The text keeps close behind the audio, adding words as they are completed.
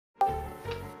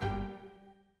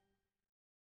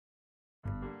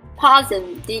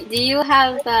Possum, do you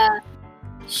have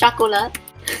chocolate?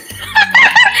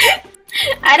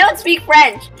 I don't speak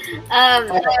French.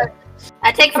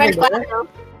 I take French class though.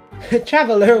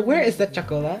 Traveler, where is the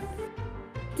chocolate?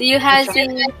 Do you have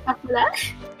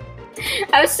chocolate?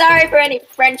 I'm sorry for any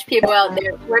French people out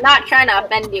there. We're not trying to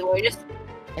offend you. We're just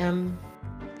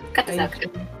cut this out.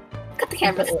 Cut the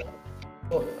cameras.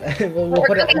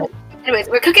 Anyways,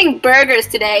 we're cooking burgers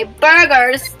today.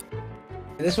 Burgers.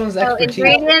 This one's so expertise.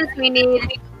 Ingredients: we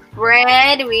need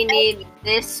bread. We need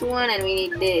this one, and we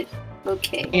need this.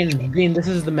 Okay. Bean, this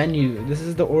is the menu. This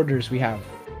is the orders we have.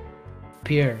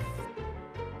 Pierre.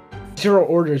 0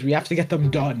 orders. We have to get them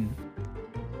done.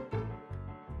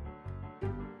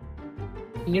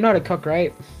 You know how to cook,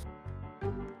 right?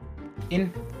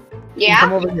 Yeah.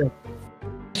 Come over here.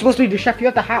 You're supposed to be the chef. You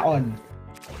have the hat on.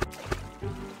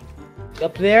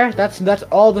 Up there. That's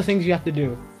all the things you have to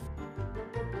do.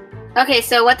 Okay,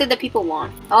 so what did the people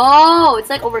want? Oh, it's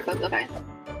like overcooked. Okay.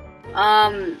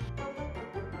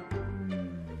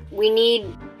 We need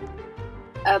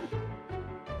a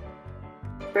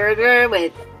burger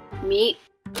with meat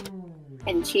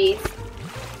and cheese,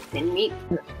 and meat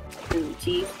and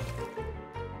cheese.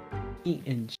 Meat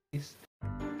and cheese.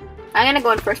 I'm gonna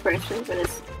go in first person for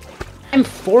this. I'm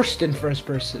forced in first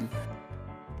person.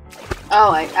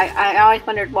 Oh, I always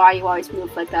wondered why you always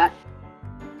move like that.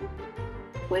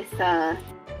 With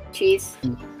cheese.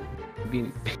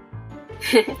 Bean.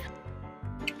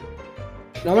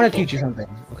 I want to teach you something,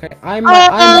 okay? I'm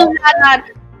God.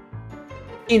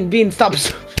 Bean, stop.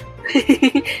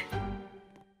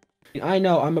 I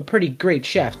know I'm a pretty great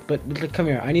chef, but come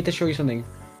here. I need to show you something.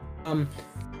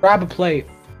 Grab a plate.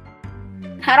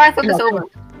 How do I flip this over?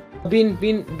 Bean.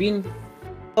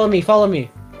 Follow me.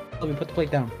 Put the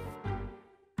plate down.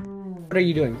 What are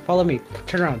you doing? Follow me.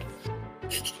 Turn around.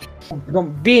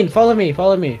 Bean, follow me.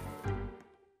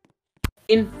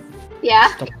 Bean.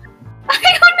 Yeah. Stop.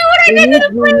 I don't know what I did to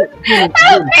the plate.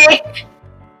 Help me.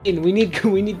 Bean, we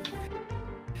need.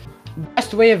 The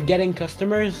best way of getting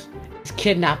customers is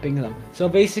kidnapping them. So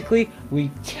basically, we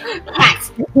take them.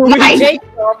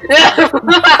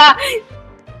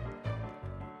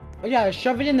 Oh yeah,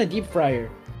 shove it in the deep fryer.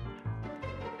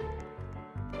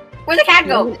 Where'd the cat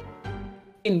go?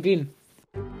 Bean.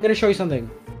 I'm gonna show you something.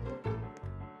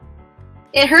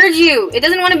 It heard you. It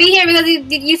doesn't want to be here because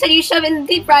you said you shove it in the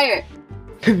deep fryer.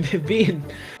 Bean,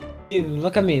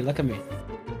 look at me.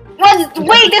 What?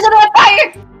 Wait, there's another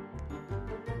fire.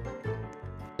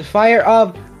 The fire.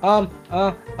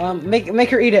 Make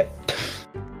her eat it.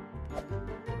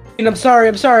 Bean, I'm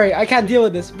sorry. I can't deal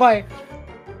with this. Bye.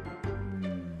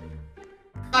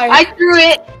 I threw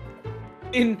it.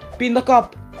 Bean, look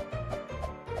up.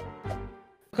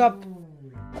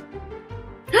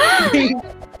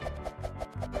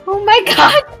 Oh my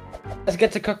god. Let's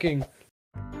get to cooking.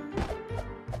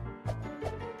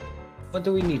 What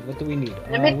do we need? Let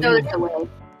me throw this away.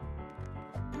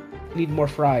 Need more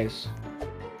fries.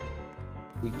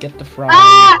 We get the fries.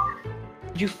 Ah!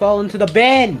 You fall into the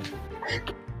bin.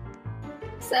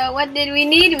 So what did we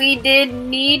need? We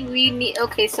need.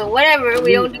 Okay, so whatever.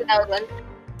 We don't do that one.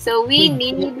 So we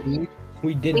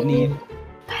did need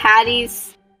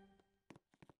patties.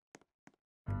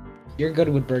 You're good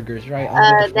with burgers, right?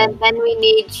 Then we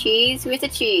need cheese. Where's the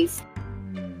cheese?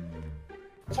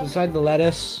 It's beside the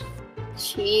lettuce.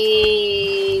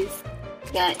 Cheese.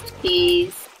 Got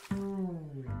cheese.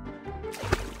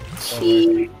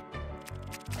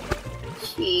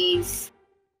 Cheese.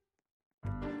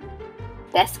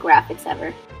 Best graphics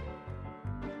ever.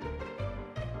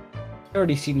 I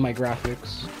already seen my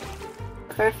graphics.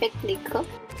 Perfectly cooked.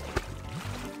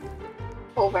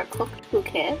 Overcooked. Who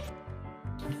cares?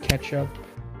 Ketchup.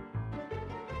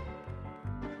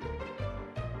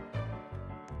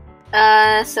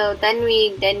 So then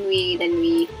we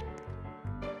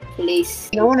place.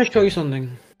 I want to show you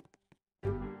something.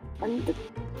 On the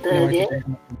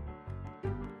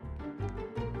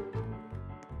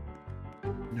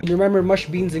You remember mush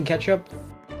beans and ketchup?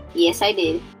 Yes, I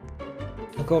did.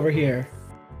 Look over here.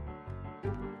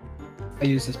 I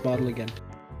use this bottle again.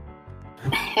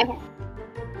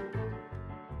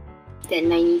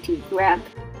 Then I need to grab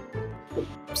the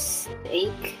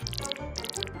steak,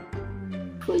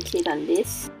 put it on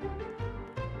this,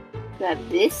 grab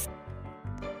this,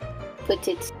 put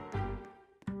it.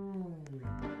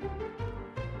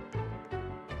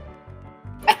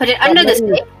 I put it under the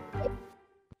steak.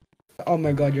 Oh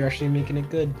my god, you're actually making it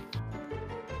good.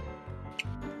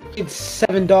 It's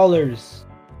 $7.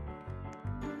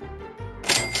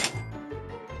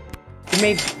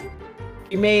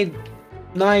 You made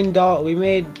 $9. We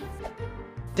made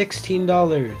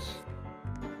 $16.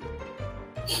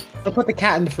 I'll put the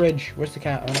cat in the fridge. Where's the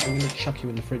cat? I'm gonna chuck you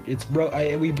in the fridge. It's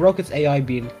we broke its AI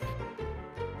bean.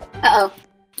 Uh-oh.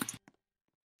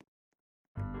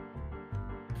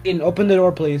 Bean, open the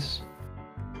door, please.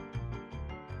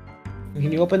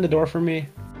 Can you open the door for me?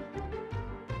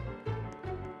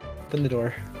 Open the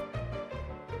door.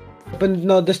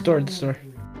 No, this door.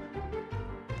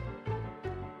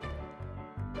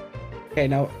 Okay,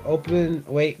 now open.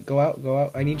 Wait, go out.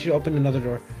 I need you to open another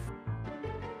door.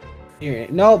 Here,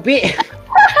 no, Bean.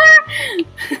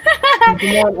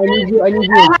 Come on, I need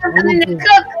you.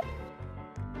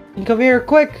 Come here,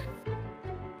 quick.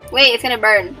 Wait, it's gonna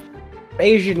burn.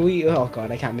 Asian, oh god,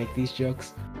 I can't make these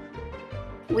jokes.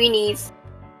 Weenies.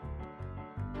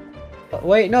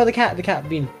 Wait, no, the cat,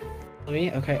 Bean.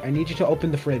 Me? Okay, I need you to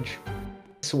open the fridge.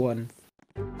 This one.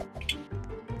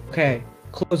 Okay,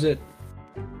 close it.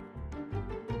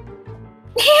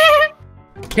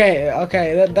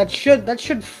 Okay, that should.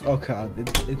 Oh god,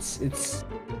 it's.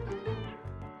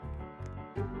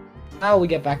 Now we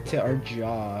get back to our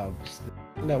jobs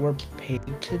that we're paid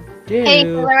to do. Hey,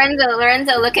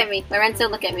 Lorenzo, look at me.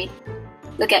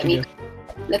 Look at me.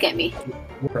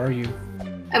 Where are you?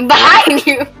 I'm behind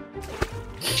you.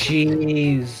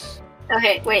 Jeez.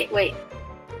 Okay, wait.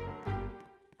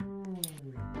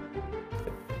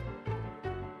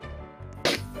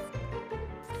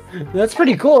 That's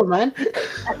pretty cool, man.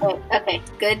 Okay,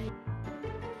 good.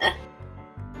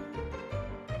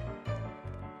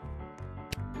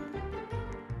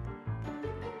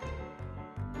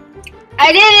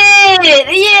 I did it!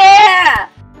 Yeah!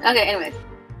 Okay, anyways.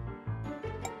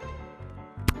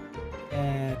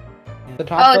 The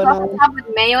top top with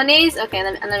mayonnaise? Okay,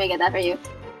 let me get that for you.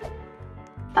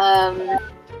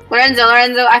 Lorenzo,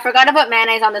 I forgot to put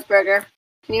mayonnaise on this burger.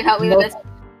 Can you help me with this?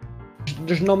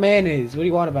 There's no mayonnaise. What do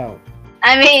you want about?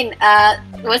 I mean,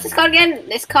 what's this called again?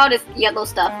 It's called this yellow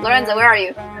stuff. Lorenzo, where are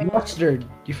you? Mustard.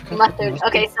 You forgot mustard.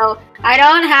 Okay, so I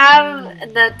don't have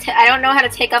I don't know how to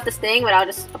take off this thing, but I'll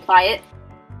just apply it.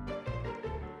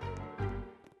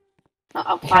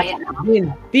 I'll apply it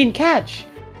now. Bean, catch!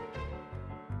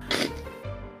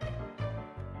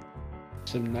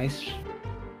 Some nice,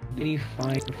 really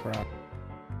fine fry.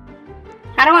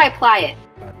 How do I apply it?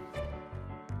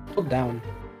 Hold down.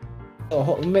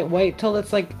 Oh, wait till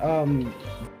it's like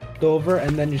over,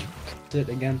 and then just press it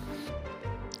again.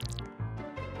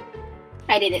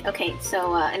 I did it. Okay,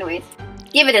 so anyways,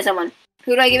 give it to someone.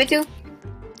 Who do I give it to?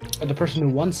 The person who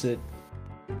wants it.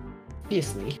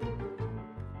 Obviously.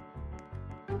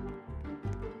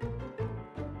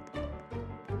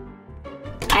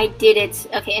 I did it.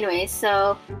 Okay, anyways,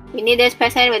 so we need this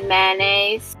person with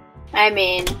mayonnaise. I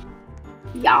mean,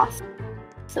 yas.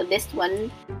 So this one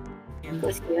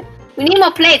goes here. We need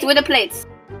more plates. Where are the plates?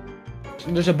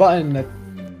 There's a button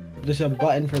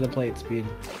for the plates, Bean.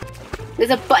 There's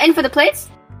a button for the plates?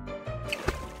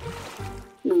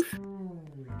 Move.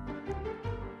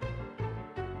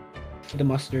 The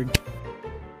mustard.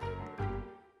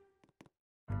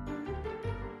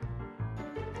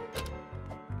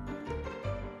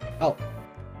 Oh.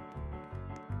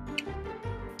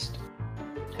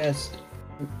 Yes.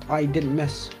 I didn't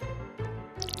miss.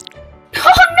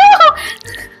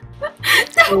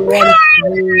 Oh no!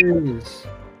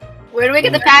 Where do we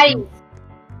get the patties?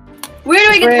 Where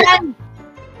do we get the patties?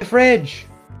 The fridge.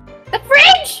 The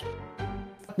fridge?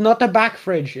 Not the back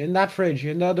fridge. In that fridge.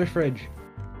 In the other fridge.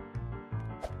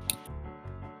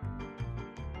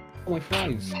 Oh my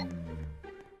fries.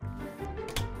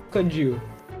 Could you?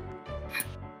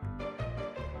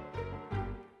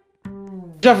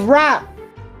 There's a rat!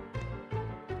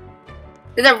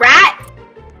 There's a rat?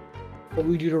 What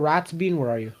we do to rats, Bean?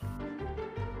 Where are you?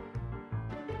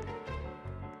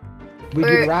 We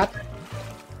do rat?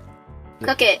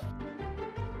 Cook it.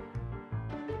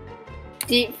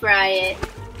 Deep fry it.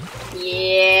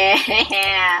 Yeah!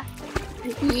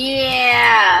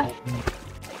 Yeah!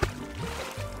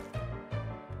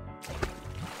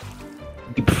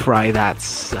 Deep fry that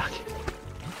suck.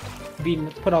 Bean,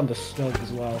 let's put on the stove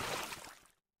as well.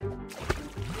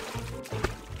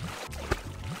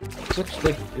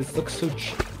 It looks so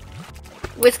cheap.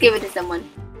 Let's give it to someone.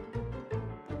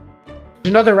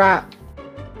 Another rat.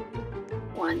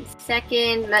 1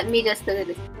 second. Let me just look at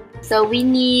this. So we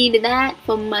need that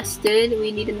for mustard.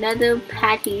 We need another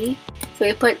patty. So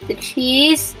we put the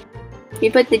cheese. We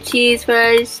put the cheese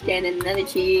first, then another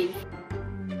cheese.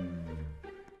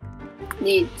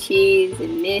 Need cheese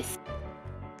in this.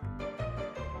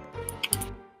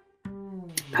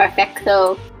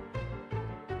 Perfecto.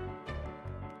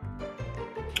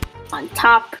 On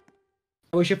top.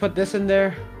 We should put this in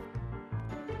there.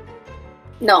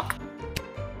 No.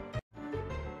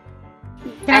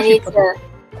 I need to.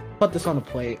 Put this on a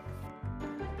plate.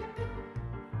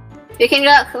 We can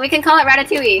call it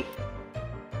Ratatouille.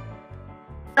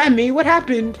 Remy, what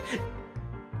happened?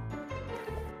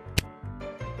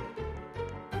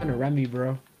 I'm gonna Remy,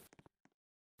 bro.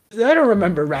 I don't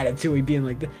remember Ratatouille being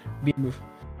like the move.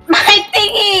 My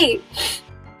thingy!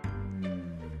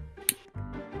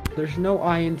 There's no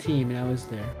I in team, and I was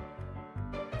there.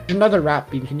 There's another rat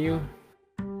bean, can you?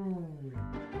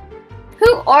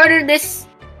 Who ordered this?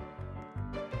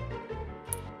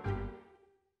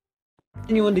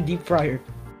 Continue in the deep fryer.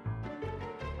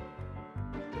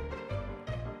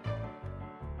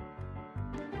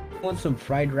 Want some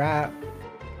fried rat?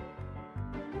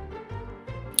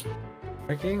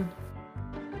 Working?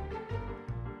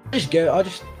 Just go. I'll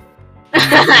just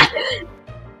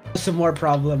some more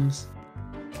problems.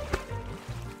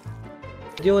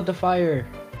 Deal with the fire.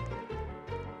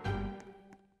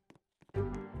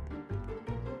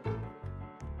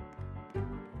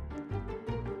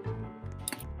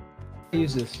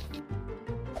 Use this.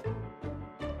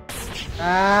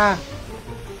 Ah,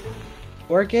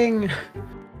 working.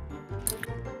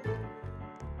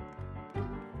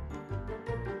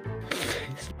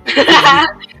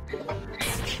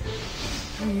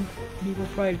 Need a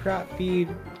fried crab feed.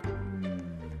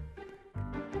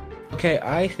 Okay,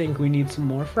 I think we need some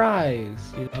more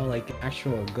fries. You know, like an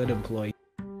actual good employee.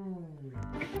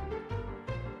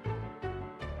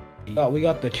 Oh, we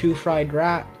got the 2 fried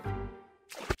rat.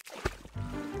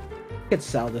 We could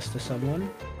sell this to someone.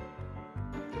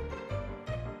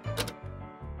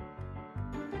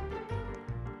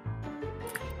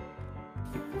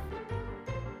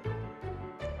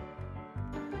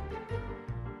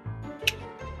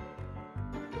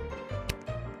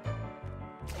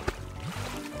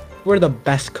 We're the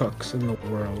best cooks in the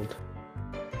world.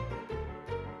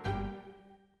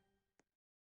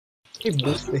 Hey,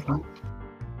 boost the heat.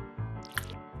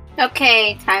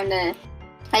 Okay, time to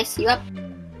spice you up.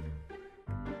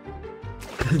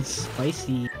 It's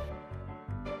spicy.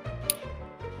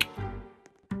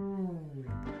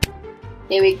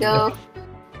 There we go.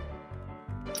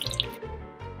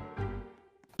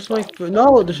 Where's my food?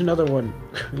 No, there's another one.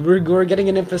 We're getting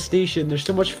an infestation. There's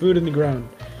so much food in the ground.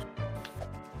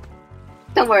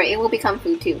 Don't worry, it will become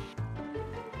food too.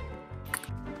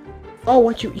 Oh,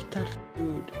 why'd you eat that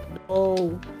food?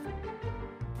 No.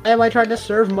 Why am I trying to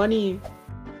serve money?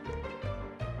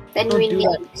 Then Don't we do need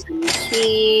that. some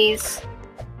cheese.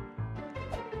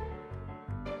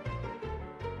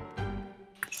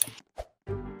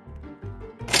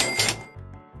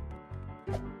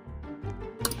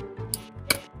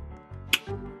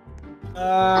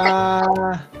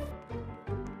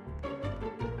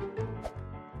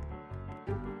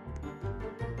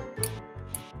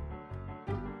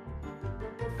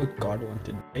 Oh God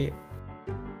wanted, right?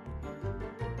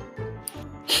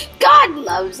 God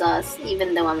loves us,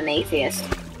 even though I'm an atheist.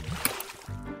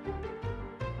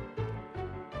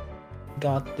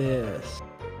 Got this.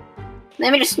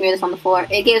 Let me just smear this on the floor.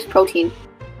 It gives protein.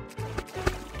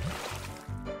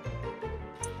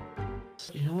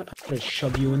 You know what? I'm gonna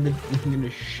shove you in the. I'm gonna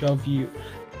shove you.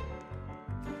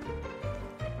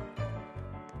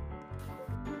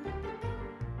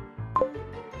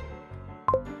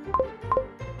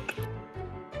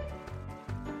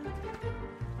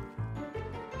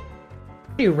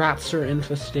 How many rats are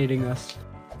infestating us?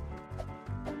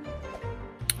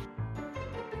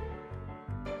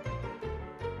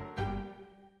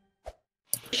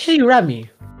 Hey, Remy.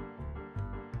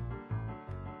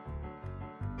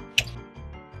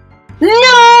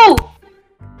 No!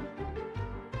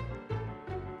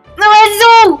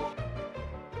 Lorenzo!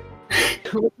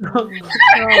 Let me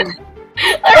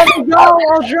go!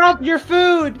 I'll drop your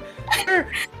food! Leave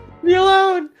me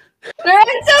alone!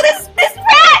 Lorenzo, this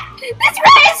rat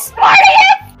is smarting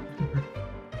him!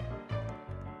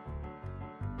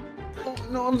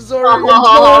 No, I'm sorry. Oh,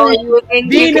 I'm sorry.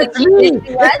 Dean, it's me!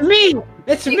 It's me!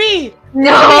 It's me!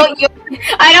 No,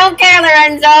 I don't care,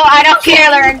 Lorenzo. I don't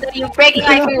care, Lorenzo. You're breaking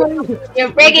my food.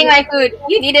 You're breaking my food.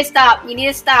 You need to stop. You need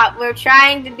to stop. We're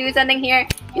trying to do something here.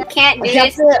 You can't do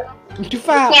this. I'm too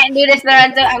fast. You can't do this,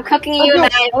 Lorenzo. I'm cooking you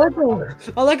alive.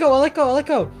 I'll let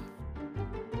go.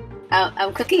 Oh,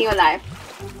 I'm cooking you alive.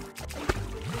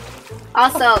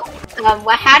 Also,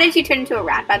 how did you turn into a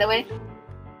rat, by the way?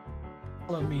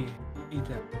 Follow me. Eat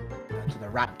that. To the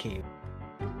rat cave.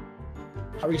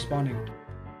 How are you spawning?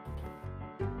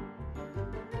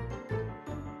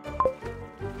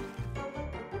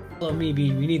 Follow me,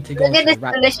 Bean. We need to go Look at to this the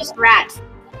rat. delicious rat.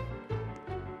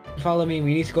 Follow me.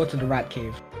 We need to go to the rat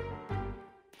cave.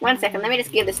 1 second. Let me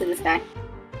just give this to this guy.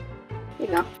 Here you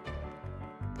go.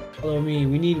 Follow me.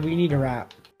 We need a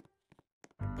rat.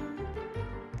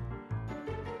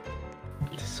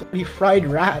 So many fried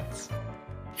rats.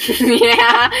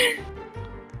 Yeah.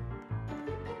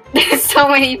 There's so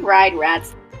many fried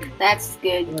rats. That's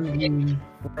good.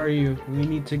 Where are you? We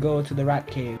need to go to the rat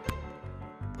cave.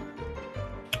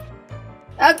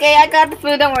 Okay, I got the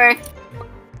food, don't worry.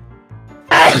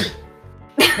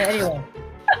 Anyway.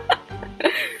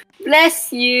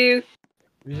 Bless you.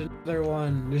 There's another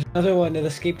one. There's another one that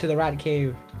escaped to the rat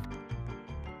cave.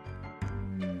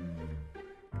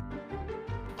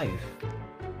 Life.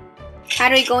 How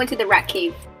do we go into the rat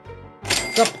cave?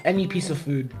 Pick up any piece of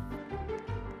food.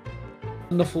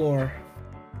 On the floor.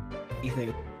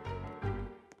 Anything.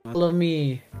 Follow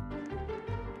me.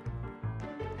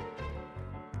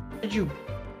 Did you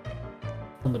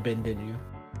on the bin, didn't you?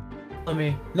 Follow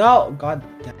me. No! God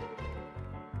damn.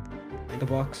 Like the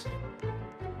box.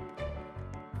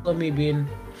 Follow me, Bean.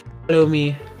 Follow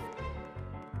me.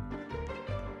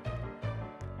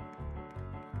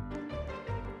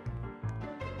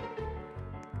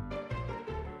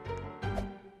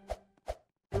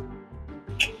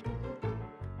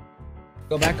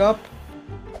 Go back up.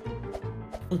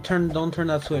 Don't turn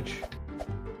that switch.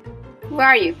 Where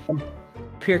are you?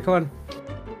 Up here, come on.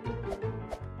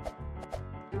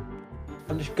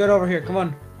 I'm just good over here, come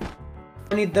on. I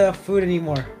don't need the food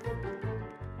anymore.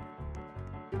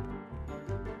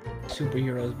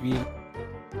 Superheroes being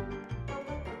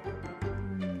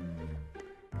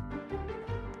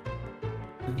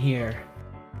in here.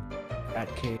 Rat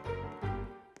cave.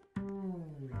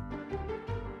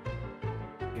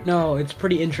 No, it's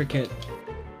pretty intricate.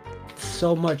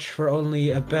 So much for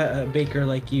only a baker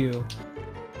like you.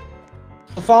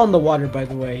 Don't fall in the water, by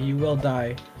the way. You will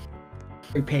die.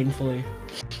 Very painfully.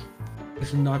 This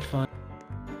is not fun.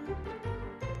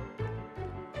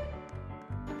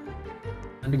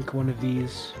 I think one of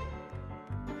these.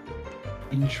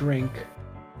 And drink.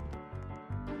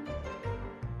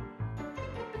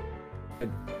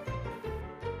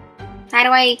 How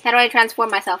do I transform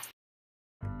myself?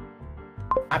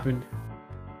 What happened?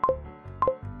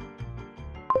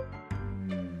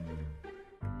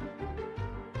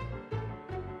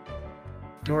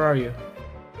 Where are you?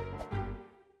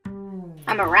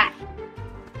 I'm a rat.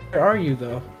 Where are you,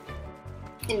 though?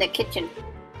 In the kitchen.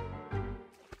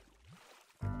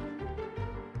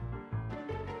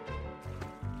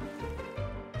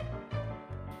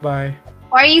 Bye.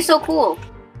 Why are you so cool?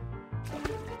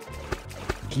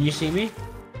 Can you see me?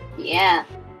 Yeah.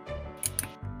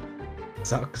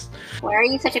 Sucks. Why are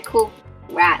you such a cool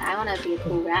rat? I wanna be a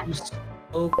cool rat. You're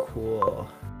so cool.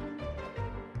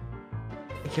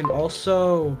 I can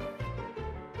also...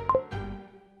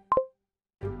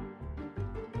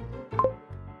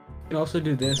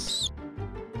 do this.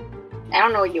 I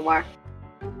don't know where you are.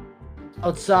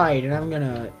 Outside, and I'm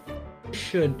gonna...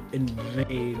 should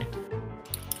invade.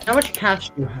 How much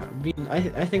cash do you have?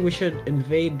 I think we should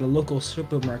invade the local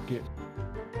supermarket.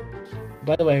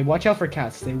 By the way, watch out for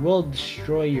cats. They will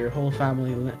destroy your whole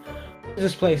family. What is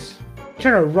this place? You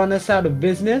trying to run us out of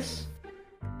business?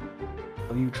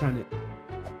 Are you trying to...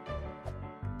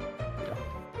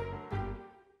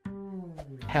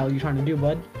 hell you trying to do,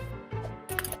 bud?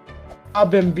 I've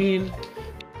been being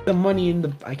the money in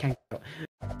the... I can't go.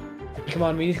 Come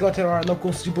on, we need to go to our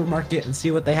local supermarket and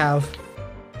see what they have.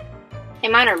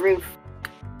 I'm on a roof.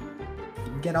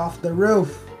 Get off the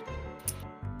roof.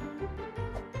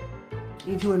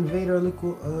 Need to invade our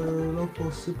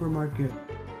local supermarket.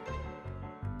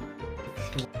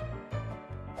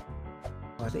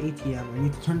 Oh, it's an ATM. I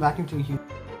need to turn back into a human.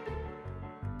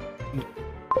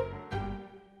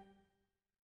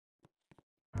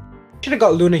 Should have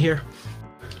got Luna here.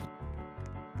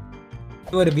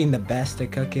 It would have been the best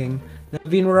at cooking.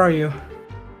 Naveen, where are you?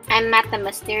 I'm at the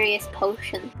mysterious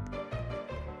potion.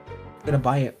 I'm gonna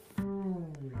buy it. How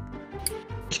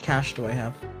much cash do I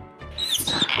have?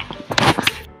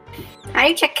 How do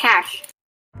you check cash?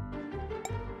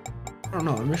 I don't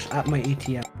know. I'm just at my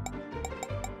ATM.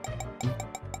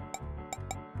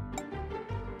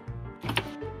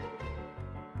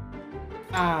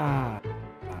 Ah,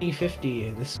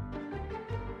 E50. This.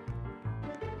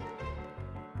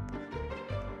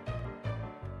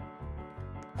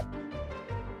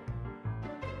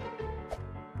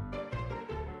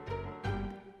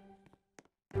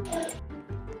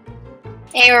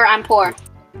 Error, I'm poor.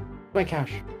 My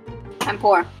cash. I'm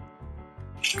poor.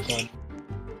 God.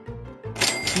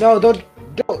 No, don't.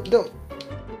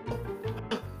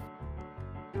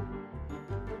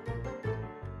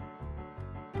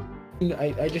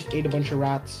 I just ate a bunch of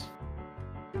rats.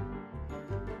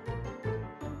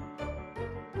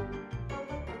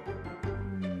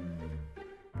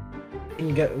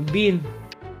 And get Bean.